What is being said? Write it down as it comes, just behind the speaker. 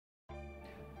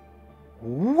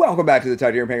Welcome back to the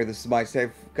Titanium Hanger. This is Mike. Today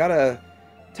I've got a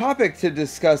topic to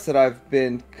discuss that I've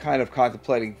been kind of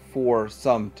contemplating for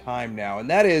some time now, and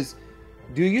that is,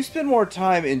 do you spend more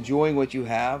time enjoying what you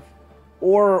have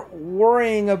or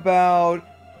worrying about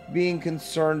being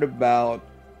concerned about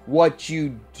what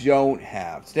you don't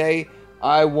have? Today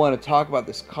I want to talk about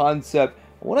this concept.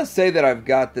 I want to say that I've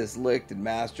got this licked and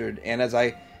mastered, and as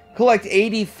I collect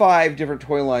 85 different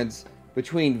toy lines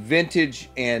between vintage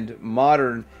and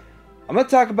modern, I'm going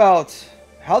to talk about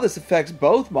how this affects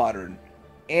both modern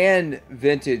and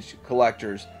vintage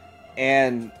collectors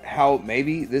and how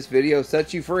maybe this video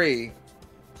sets you free.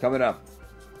 Coming up.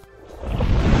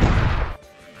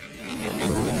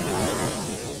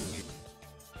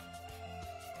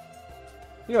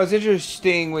 You know, it's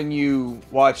interesting when you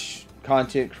watch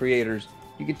content creators.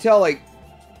 You can tell, like,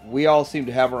 we all seem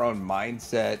to have our own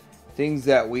mindset, things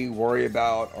that we worry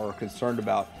about or are concerned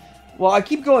about. Well, I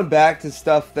keep going back to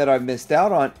stuff that I missed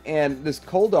out on, and this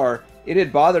Coldar, it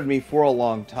had bothered me for a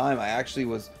long time. I actually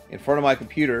was in front of my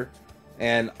computer,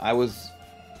 and I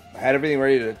had everything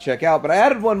ready to check out, but I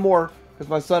added one more because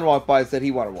my son walked by and said he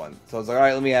wanted one. So I was like, all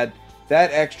right, let me add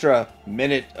that extra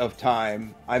minute of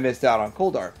time I missed out on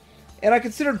Coldar. And I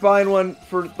considered buying one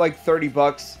for like 30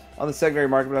 bucks on the secondary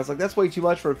market, but I was like, that's way too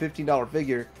much for a $15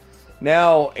 figure.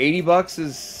 Now, 80 bucks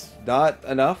is not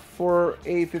enough for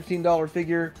a $15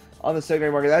 figure on the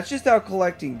secondary market. That's just how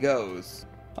collecting goes.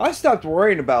 I stopped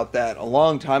worrying about that a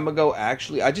long time ago,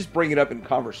 actually. I just bring it up in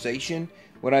conversation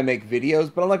when I make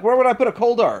videos, but I'm like, where would I put a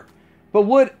Coldar? But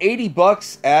would 80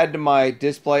 bucks add to my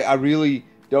display? I really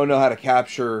don't know how to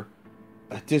capture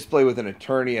a display with an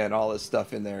Eternia and all this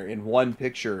stuff in there in one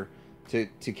picture to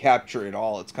capture it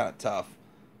all. It's kind of tough.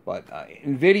 But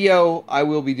in video, I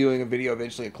will be doing a video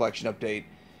eventually, a collection update.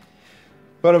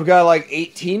 But I've got like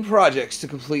 18 projects to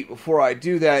complete before I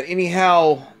do that.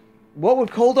 Anyhow, what would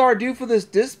Coldar do for this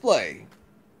display?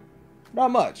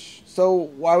 Not much. So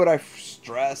why would I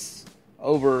stress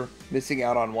over missing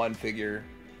out on one figure?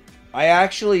 I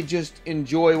actually just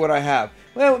enjoy what I have.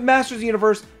 Well, with Masters of the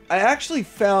Universe, I actually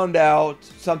found out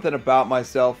something about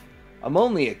myself. I'm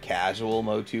only a casual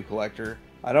Motu collector.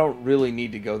 I don't really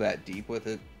need to go that deep with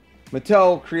it.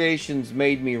 Mattel Creations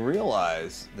made me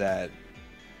realize that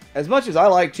as much as I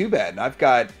like Too Bad, and I've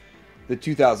got the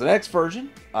 2000X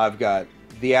version, I've got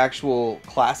the actual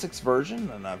Classics version,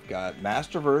 and I've got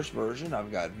Masterverse version,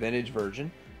 I've got Vintage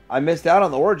version. I missed out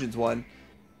on the Origins one,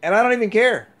 and I don't even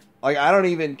care. Like, I don't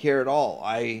even care at all.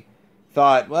 I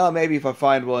thought, well, maybe if I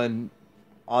find one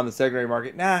on the secondary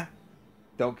market, nah,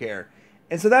 don't care.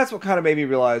 And so that's what kind of made me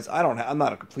realize I'm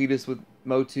not a completist with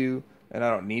Motu, and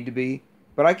I don't need to be,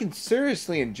 but I can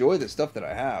seriously enjoy the stuff that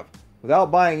I have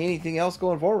without buying anything else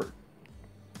going forward.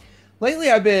 Lately,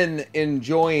 I've been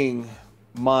enjoying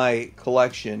my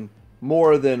collection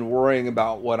more than worrying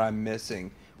about what I'm missing.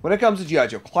 When it comes to G.I.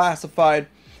 Joe Classified,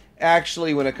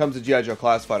 actually, when it comes to G.I. Joe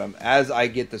Classified, as I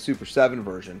get the Super 7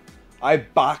 version, I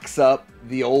box up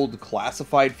the old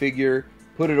Classified figure,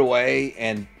 put it away,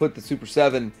 and put the Super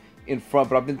 7 in front.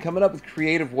 But I've been coming up with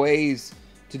creative ways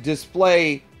to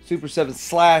display Super 7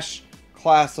 /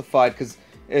 Classified, because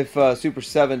if Super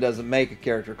 7 doesn't make a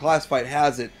character, Classified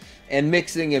has it, and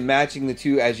mixing and matching the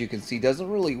two, as you can see, doesn't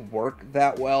really work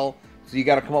that well. So you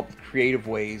got to come up with creative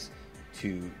ways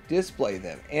to display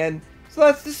them. And so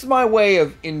this is my way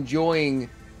of enjoying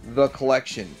the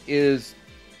collection, is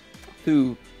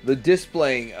through the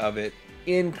displaying of it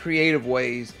in creative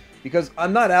ways, because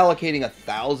I'm not allocating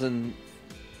 1,000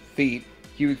 feet,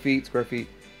 cubic feet, square feet,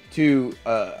 to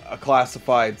a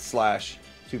Classified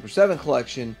 / Super 7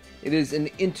 collection. It is an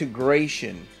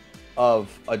integration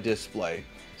of a display.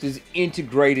 This is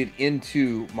integrated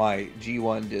into my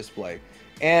G1 display.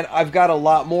 And I've got a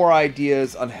lot more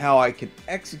ideas on how I can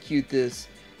execute this,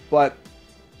 but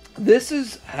this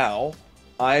is how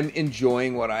I'm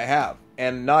enjoying what I have,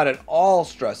 and not at all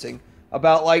stressing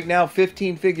about, like, now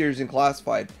 15 figures in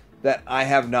Classified that I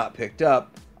have not picked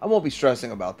up. I won't be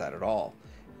stressing about that at all.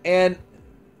 And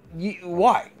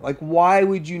why? Like, why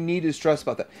would you need to stress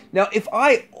about that? Now, if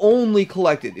I only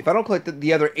collected, if I don't collect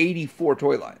the other 84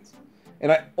 toy lines,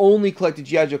 and I only collected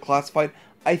G.I. Joe Classified,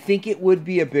 I think it would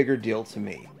be a bigger deal to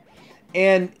me.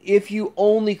 And if you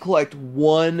only collect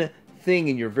one thing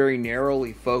and you're very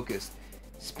narrowly focused,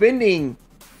 spending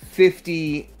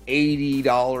 $50,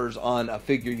 $80 on a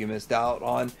figure you missed out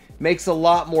on makes a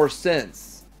lot more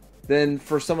sense than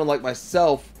for someone like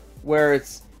myself, where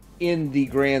it's in the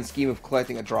grand scheme of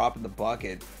collecting a drop in the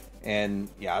bucket. And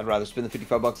yeah, I'd rather spend the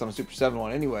 55 bucks on a Super 7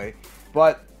 one anyway.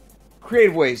 But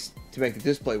creative ways to make the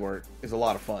display work is a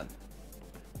lot of fun.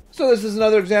 So this is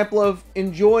another example of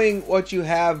enjoying what you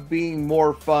have being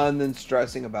more fun than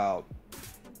stressing about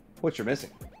what you're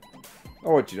missing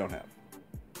or what you don't have.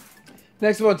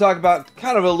 Next, I want to talk about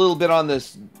kind of a little bit on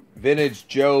this Vintage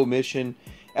Joe mission.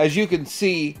 As you can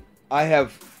see, I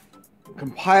have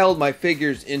compiled my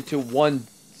figures into one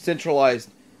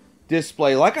centralized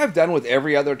display like I've done with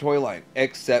every other toy line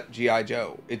except G.I.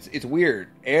 Joe. It's weird.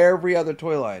 Every other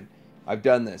toy line I've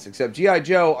done this, except G.I.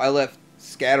 Joe I left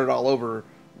scattered all over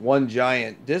one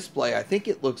giant display. I think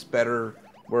it looks better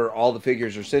where all the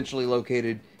figures are centrally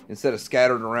located instead of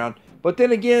scattered around. But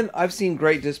then again, I've seen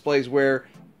great displays where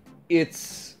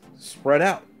it's spread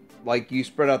out. Like you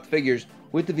spread out the figures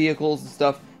with the vehicles and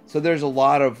stuff. So there's a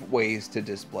lot of ways to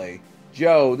display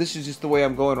Joe. This is just the way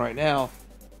I'm going right now.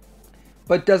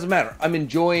 But it doesn't matter. I'm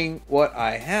enjoying what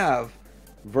I have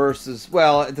versus,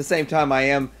 well, at the same time I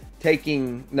am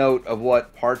taking note of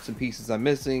what parts and pieces I'm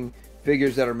missing,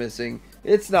 figures that are missing.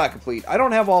 It's not complete. I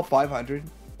don't have all 500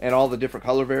 and all the different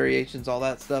color variations, all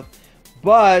that stuff.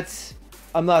 But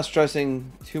I'm not stressing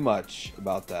too much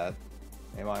about that.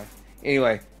 Am I?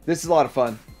 Anyway, this is a lot of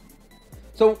fun.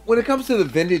 So when it comes to the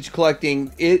vintage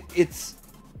collecting, it's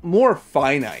more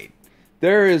finite.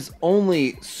 There is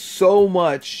only so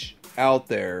much out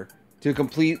there to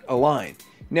complete a line.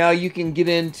 Now you can get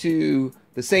into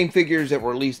the same figures that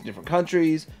were released in different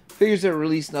countries, figures that were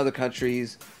released in other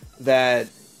countries that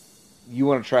you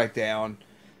want to track down.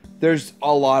 There's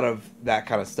a lot of that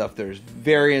kind of stuff. There's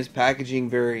variants, packaging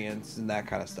variants, and that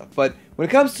kind of stuff. But when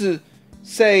it comes to,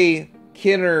 say,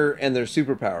 Kenner and their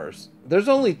superpowers, there's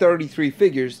only 33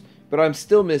 figures, but I'm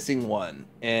still missing one,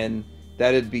 and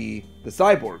that'd be the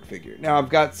Cyborg figure. Now, I've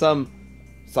got some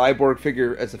Cyborg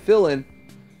figure as a fill-in.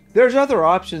 There's other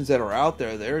options that are out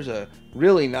there. There's a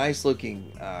really nice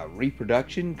looking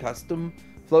reproduction custom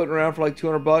floating around for like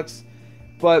 200 bucks,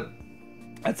 but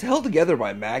it's held together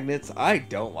by magnets. I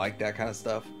don't like that kind of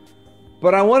stuff.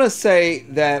 But I want to say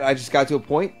that I just got to a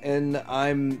point and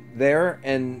I'm there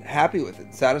and happy with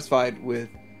it, satisfied with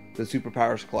the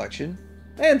Superpowers collection.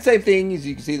 And same thing as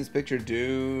you can see in this picture,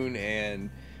 Dune and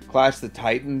Clash of the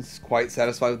Titans, quite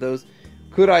satisfied with those.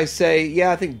 Could I say,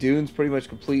 yeah, I think Dune's pretty much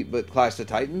complete, but Clash of the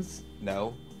Titans?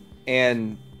 No.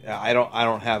 And I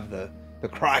don't have the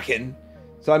Kraken.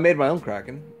 So I made my own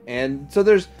Kraken. And so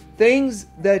there's things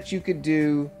that you could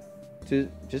do to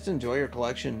just enjoy your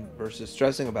collection versus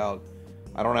stressing about,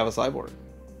 I don't have a Cyborg.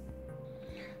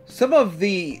 Some of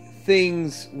the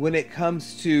things when it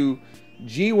comes to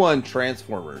G1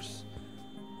 Transformers,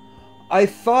 I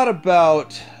thought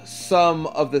about some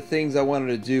of the things I wanted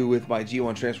to do with my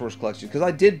G1 Transformers collection, because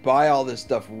I did buy all this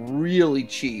stuff really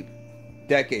cheap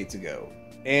decades ago.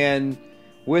 And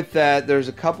with that, there's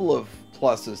a couple of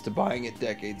pluses to buying it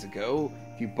decades ago.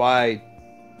 If you buy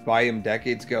them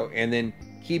decades ago and then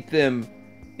keep them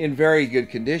in very good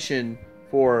condition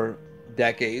for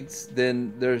decades,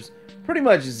 then there's pretty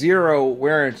much zero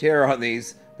wear and tear on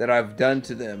these that I've done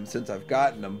to them since I've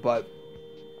gotten them. But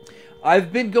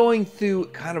I've been going through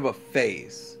kind of a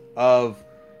phase of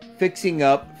fixing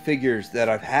up figures that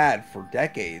I've had for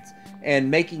decades and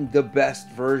making the best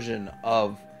version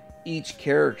of each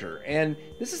character. And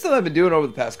this is something I've been doing over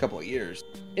the past couple of years.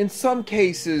 In some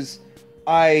cases,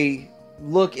 I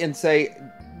look and say,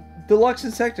 Deluxe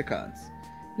Insecticons.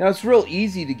 Now, it's real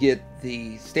easy to get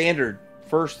the standard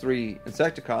first 3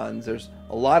 Insecticons. There's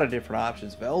a lot of different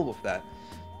options available for that.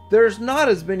 There's not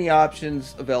as many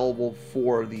options available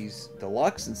for these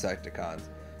Deluxe Insecticons.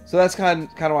 So that's kind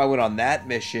of why I went on that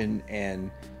mission,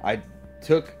 and I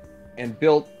took and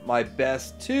built my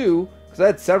best 2, because I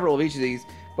had several of each of these,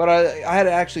 but I had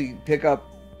to actually pick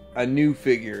up a new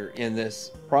figure in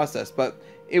this process. But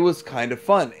it was kind of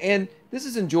fun, and this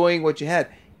is enjoying what you had.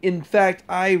 In fact,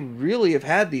 I really have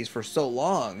had these for so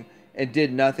long and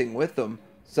did nothing with them.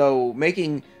 So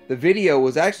making the video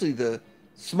was actually the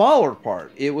smaller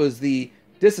part. It was the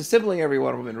disassembling every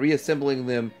one of them and reassembling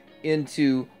them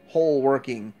into whole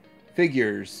working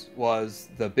figures was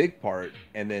the big part,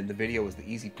 and then the video was the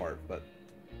easy part. But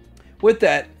with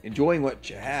that, enjoying what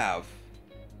you have.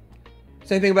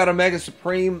 Same thing about Omega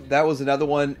Supreme. That was another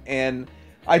one, and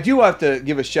I do have to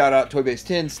give a shout out to Toy Base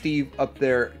 10, Steve up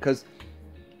there, because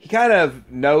he kind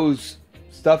of knows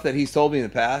stuff that he's told me in the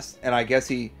past, and I guess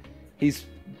he's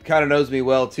kind of knows me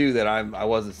well too, that I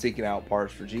wasn't seeking out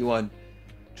parts for G1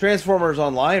 Transformers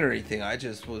online or anything. I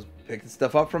just was picking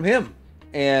stuff up from him,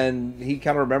 and he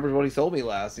kind of remembers what he told me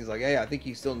last. He's like, hey, I think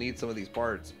you still need some of these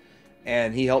parts,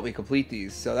 and he helped me complete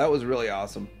these. So that was really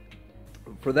awesome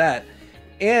for that,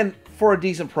 and for a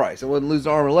decent price. I wouldn't lose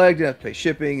an arm or leg, didn't have to pay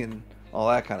shipping and all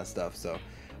that kind of stuff. So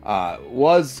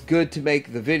was good to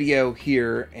make the video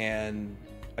here, and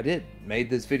I made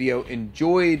this video,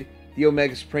 enjoyed the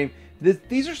Omega Supreme.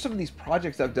 These are some of these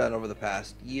projects I've done over the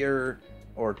past year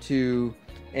or two.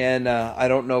 And I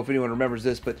don't know if anyone remembers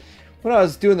this, but when I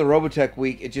was doing the Robotech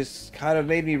week, it just kind of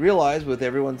made me realize, with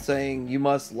everyone saying you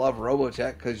must love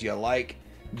Robotech because you like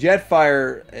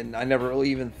Jetfire, and I never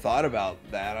really even thought about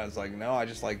that. I was like, no, I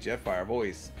just like Jetfire. I've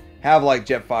always have liked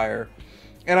Jetfire.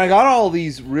 And I got all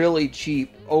these really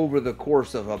cheap over the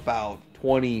course of about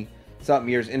 20 something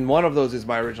years. And one of those is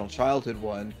my original childhood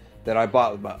one that I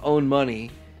bought with my own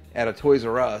money at a Toys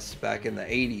R Us back in the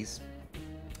 80s.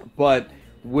 But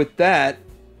with that,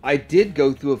 I did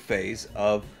go through a phase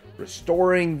of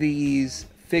restoring these,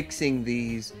 fixing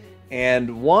these,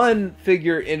 and one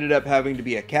figure ended up having to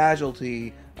be a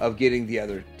casualty of getting the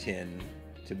other 10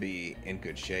 to be in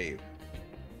good shape.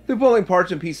 Through pulling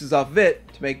parts and pieces off of it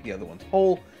to make the other ones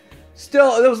whole.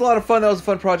 Still, that was a lot of fun. That was a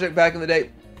fun project back in the day.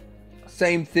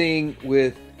 Same thing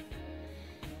with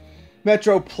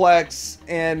Metroplex,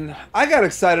 and I got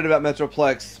excited about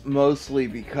Metroplex mostly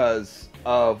because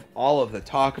of all of the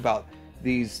talk about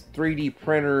these 3D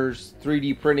printers,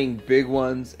 3D printing big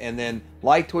ones, and then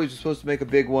Like Toys was supposed to make a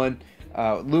big one.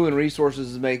 Lewin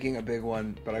Resources is making a big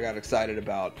one, but I got excited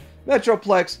about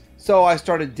Metroplex, so I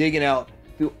started digging out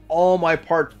through all my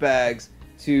parts bags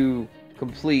to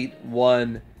complete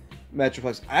one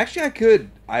Metroplex. Actually,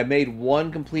 I made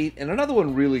one complete and another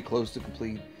one really close to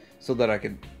complete so that I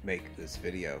could make this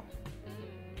video.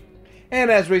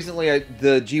 And as recently,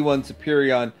 the G1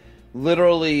 Superion,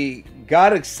 literally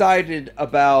got excited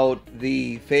about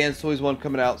the Fans Toys one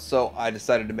coming out, so I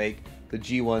decided to make the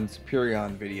G1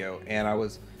 Superion video. And I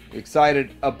was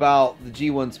excited about the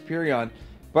G1 Superion,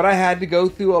 but I had to go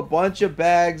through a bunch of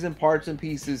bags and parts and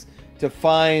pieces to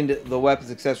find the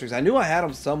weapons accessories. I knew I had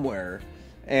them somewhere,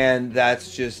 and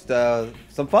that's just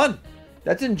some fun.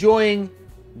 That's enjoying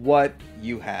what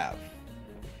you have.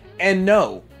 And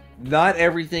no, not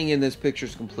everything in this picture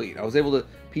is complete. I was able to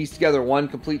piece together one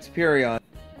complete Superion.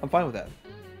 I'm fine with that.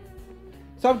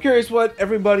 So I'm curious what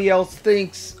everybody else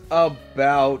thinks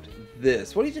about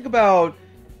this. What do you think about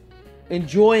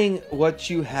enjoying what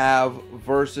you have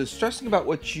versus stressing about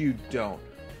what you don't,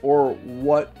 or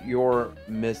what you're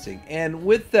missing? And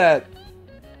with that,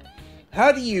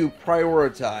 how do you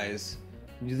prioritize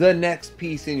the next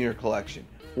piece in your collection?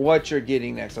 What you're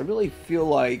getting next? I really feel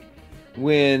like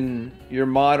when you're a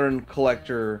modern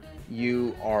collector,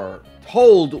 you are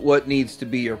told what needs to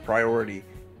be your priority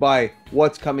by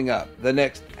what's coming up, the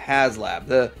next HasLab,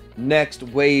 the next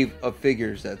wave of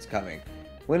figures that's coming.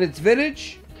 When it's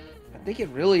vintage, I think it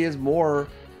really is more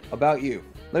about you.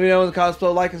 Let me know in the comments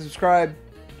below, like and subscribe.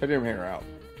 Teddy Hanger out.